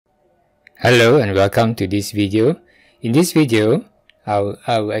Hello and welcome to this video. In this video,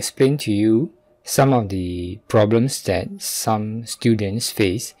 I'll explain to you some of the problems that some students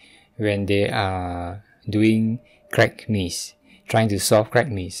face when they are doing crack maze, trying to solve crack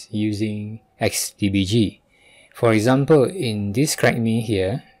maze using xdbg. For example, in this crack maze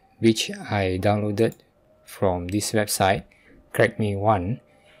here, which I downloaded from this website, crackme1,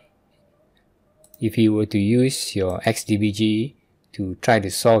 if you were to use your xdbg to try to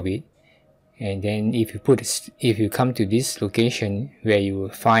solve it, and then if you come to this location where you will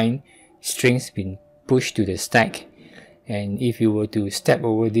find strings being pushed to the stack, and if you were to step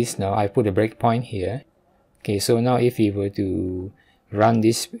over this, now I put a breakpoint here. Okay, so now if you were to run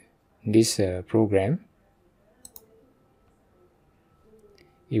this program,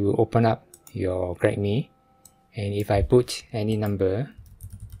 it will open up your crackme, and if I put any number,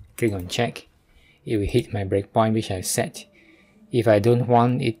 click on check, it will hit my breakpoint which I've set. If I don't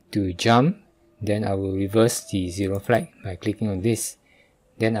want it to jump, then I will reverse the zero flag by clicking on this.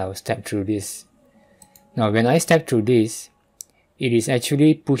 Then I will step through this. Now when I step through this, it is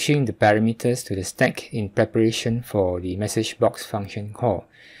actually pushing the parameters to the stack in preparation for the MessageBox function call.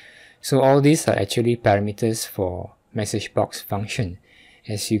 So all these are actually parameters for MessageBox function,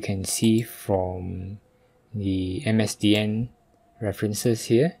 as you can see from the msdn references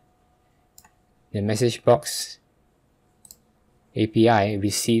here. The MessageBox API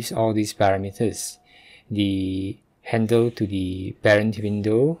receives all these parameters: the handle to the parent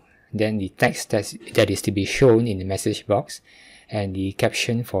window, then the text that is to be shown in the message box, and the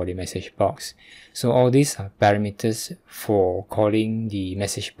caption for the message box. So all these are parameters for calling the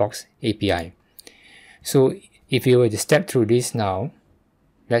MessageBox API. So if you were to step through this now,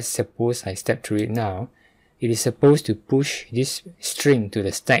 let's suppose I step through it now, it is supposed to push this string to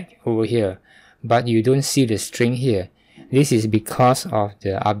the stack over here, but you don't see the string here. This is because of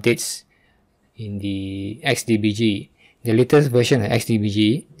the updates in the xdbg. The latest version of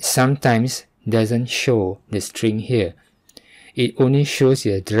xdbg sometimes doesn't show the string here. It only shows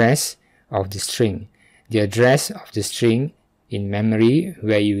the address of the string. The address of the string in memory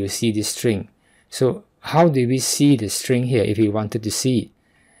where you will see the string. So how do we see the string here if we wanted to see it?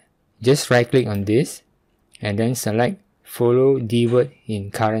 Just right click on this and then select follow dword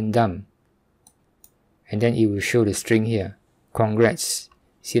in current dump. And then it will show the string here. Congrats.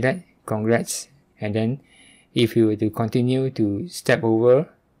 See that? Congrats. And then if you were to continue to step over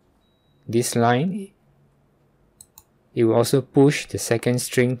this line, it will also push the second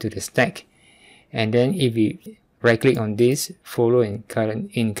string to the stack. And then if you right click on this, follow in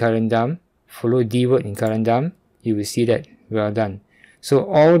current dump, follow dword in current dump, you will see that. Well done. So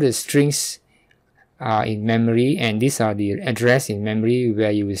all the strings are in memory, and these are the address in memory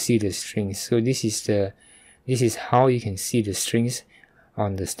where you will see the strings. So this is how you can see the strings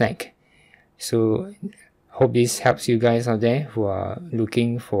on the stack. So hope this helps you guys out there who are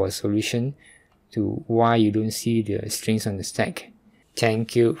looking for a solution to why you don't see the strings on the stack.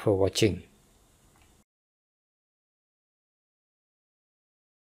 Thank you for watching.